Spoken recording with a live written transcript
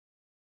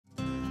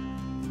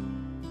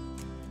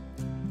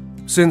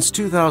Since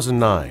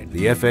 2009,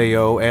 the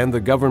FAO and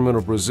the government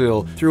of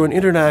Brazil, through an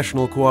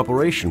international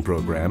cooperation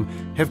program,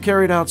 have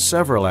carried out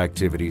several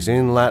activities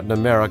in Latin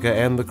America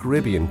and the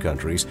Caribbean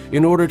countries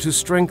in order to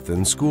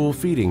strengthen school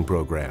feeding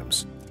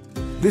programs.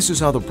 This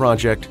is how the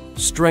project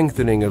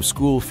Strengthening of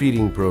School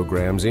Feeding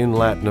Programs in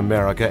Latin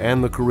America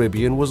and the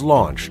Caribbean was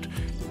launched,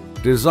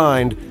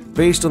 designed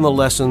based on the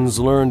lessons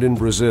learned in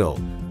Brazil,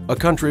 a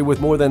country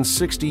with more than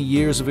 60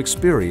 years of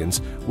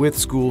experience with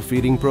school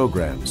feeding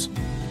programs.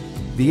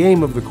 The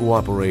aim of the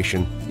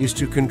cooperation is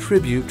to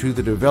contribute to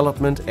the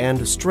development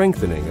and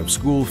strengthening of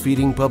school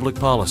feeding public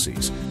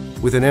policies,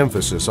 with an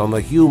emphasis on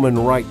the human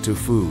right to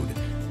food,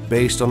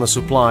 based on the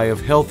supply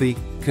of healthy,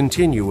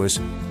 continuous,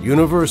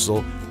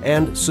 universal,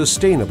 and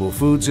sustainable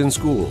foods in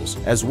schools,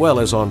 as well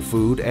as on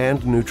food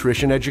and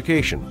nutrition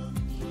education.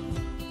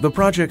 The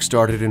project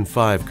started in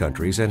 5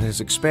 countries and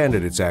has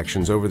expanded its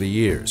actions over the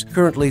years.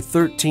 Currently,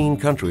 13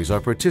 countries are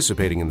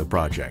participating in the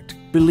project: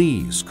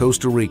 Belize,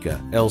 Costa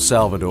Rica, El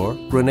Salvador,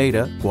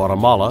 Grenada,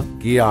 Guatemala,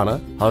 Guyana,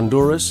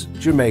 Honduras,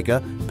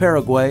 Jamaica,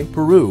 Paraguay,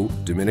 Peru,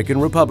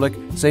 Dominican Republic,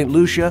 St.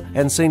 Lucia,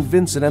 and St.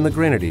 Vincent and the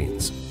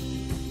Grenadines.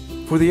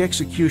 For the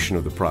execution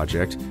of the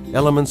project,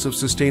 elements of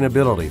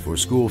sustainability for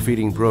school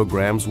feeding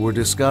programs were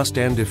discussed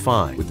and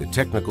defined, with the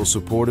technical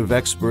support of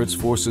experts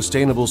for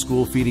sustainable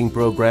school feeding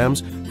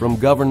programs from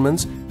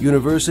governments,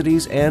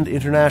 universities, and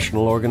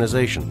international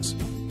organizations.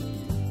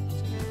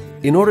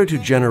 In order to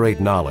generate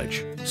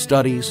knowledge,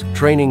 studies,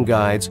 training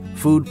guides,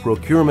 food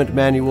procurement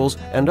manuals,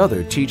 and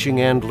other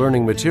teaching and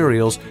learning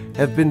materials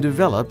have been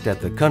developed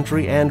at the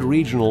country and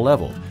regional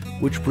level,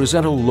 which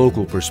present a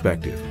local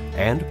perspective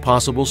and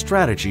possible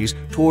strategies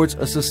towards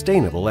a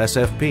sustainable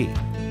SFP.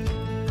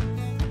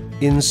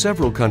 In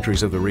several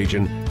countries of the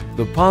region,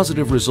 the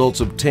positive results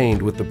obtained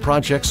with the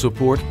project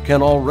support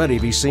can already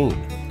be seen.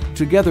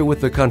 Together with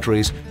the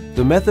countries,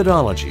 the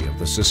methodology of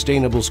the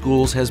sustainable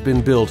schools has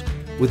been built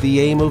with the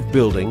aim of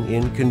building,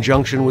 in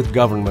conjunction with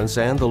governments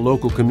and the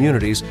local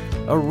communities,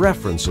 a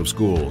reference of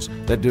schools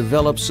that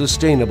develop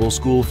sustainable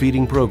school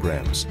feeding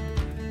programs.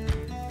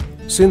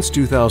 Since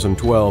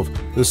 2012,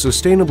 the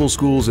Sustainable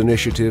Schools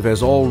Initiative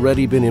has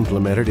already been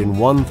implemented in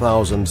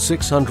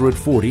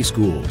 1,640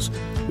 schools,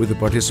 with the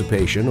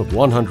participation of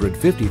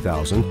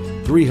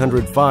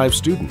 150,305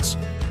 students.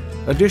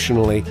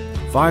 Additionally,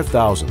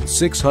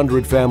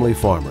 5,600 family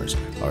farmers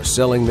are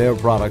selling their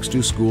products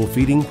to school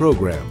feeding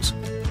programs.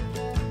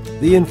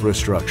 The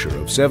infrastructure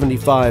of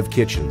 75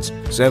 kitchens,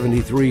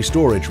 73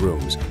 storage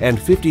rooms,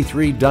 and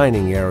 53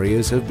 dining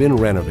areas have been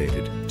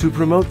renovated. To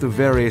promote the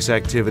various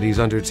activities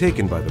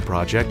undertaken by the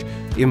project,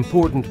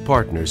 important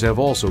partners have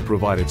also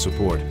provided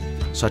support,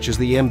 such as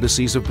the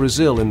embassies of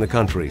Brazil in the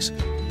countries,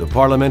 the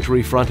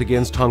Parliamentary Front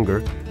Against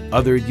Hunger,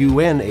 other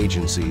UN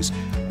agencies,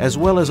 as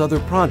well as other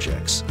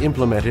projects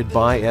implemented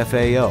by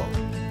FAO.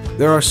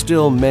 There are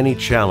still many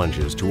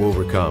challenges to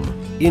overcome.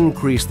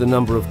 Increase the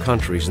number of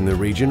countries in the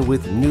region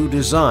with new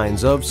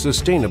designs of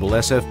sustainable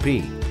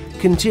SFP.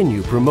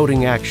 Continue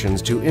promoting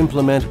actions to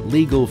implement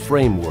legal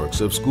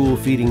frameworks of school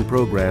feeding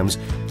programs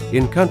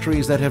in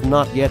countries that have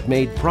not yet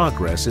made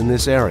progress in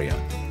this area.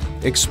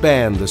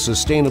 Expand the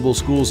Sustainable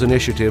Schools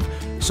Initiative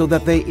so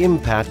that they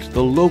impact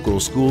the local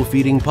school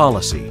feeding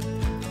policy.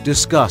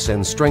 Discuss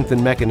and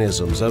strengthen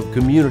mechanisms of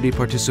community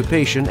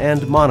participation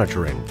and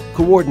monitoring.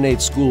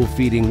 Coordinate school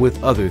feeding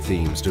with other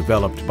themes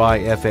developed by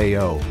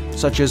FAO,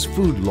 such as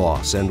food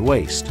loss and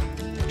waste,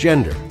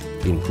 gender,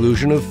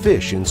 inclusion of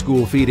fish in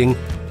school feeding,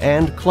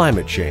 and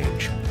climate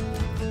change.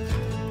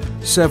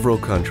 Several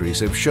countries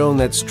have shown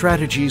that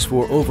strategies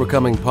for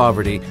overcoming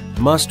poverty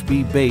must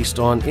be based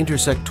on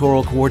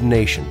intersectoral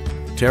coordination,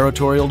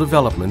 territorial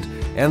development,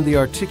 and the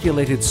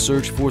articulated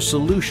search for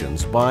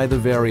solutions by the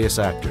various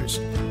actors.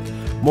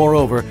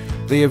 Moreover,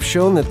 they have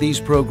shown that these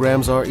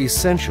programs are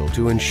essential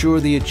to ensure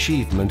the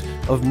achievement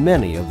of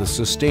many of the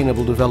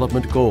Sustainable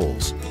Development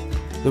Goals.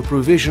 The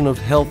provision of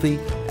healthy,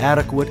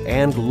 adequate,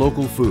 and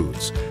local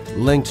foods,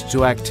 linked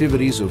to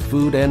activities of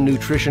food and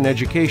nutrition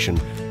education,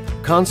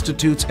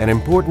 constitutes an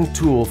important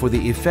tool for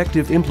the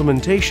effective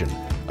implementation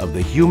of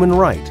the human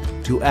right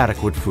to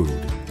adequate food.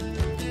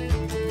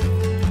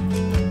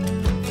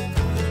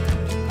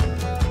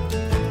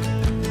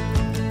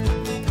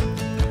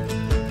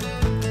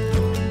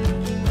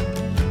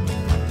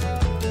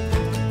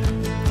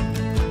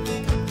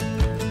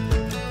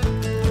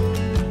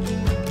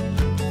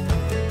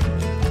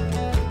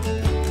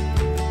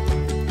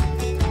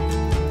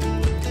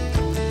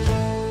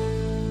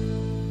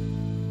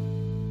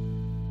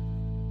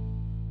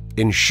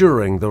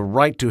 Ensuring the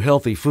right to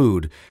healthy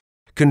food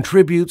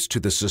contributes to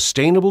the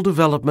sustainable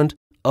development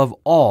of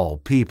all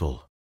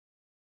people.